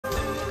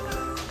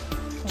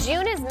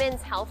June is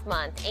Men's Health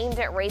Month, aimed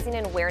at raising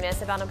an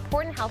awareness about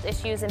important health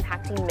issues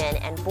impacting men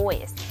and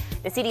boys.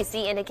 The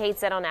CDC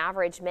indicates that on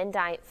average, men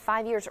die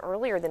 5 years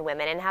earlier than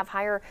women and have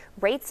higher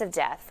rates of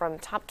death from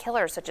top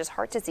killers such as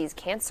heart disease,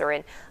 cancer,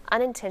 and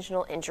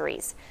unintentional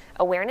injuries.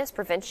 Awareness,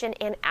 prevention,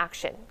 and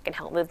action can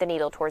help move the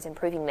needle towards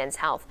improving men's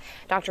health.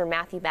 Dr.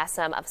 Matthew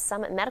Bessom of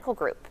Summit Medical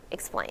Group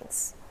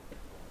explains.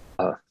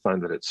 I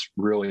find that it's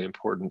really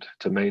important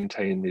to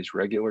maintain these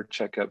regular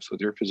checkups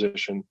with your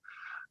physician.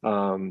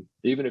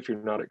 Even if you're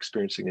not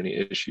experiencing any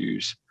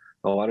issues,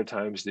 a lot of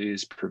times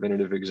these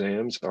preventative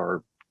exams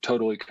are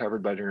totally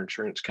covered by your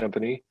insurance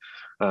company.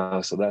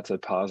 So that's a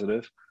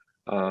positive.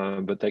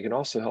 But they can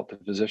also help the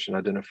physician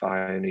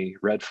identify any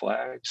red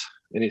flags,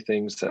 any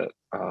things that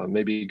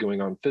may be going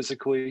on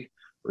physically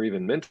or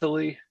even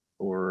mentally,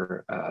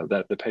 or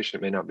that the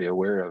patient may not be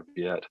aware of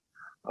yet.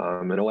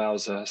 It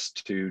allows us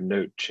to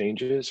note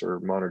changes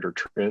or monitor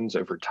trends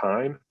over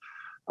time,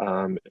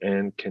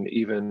 and can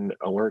even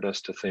alert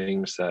us to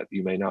things that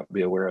you may not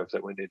be aware of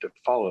that we need to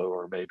follow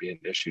or maybe an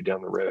issue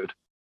down the road.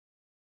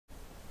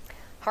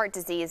 Heart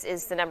disease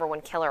is the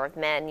 #1 killer of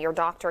men. Your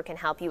doctor can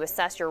help you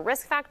assess your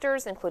risk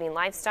factors, including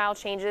lifestyle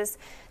changes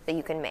that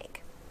you can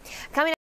make. Coming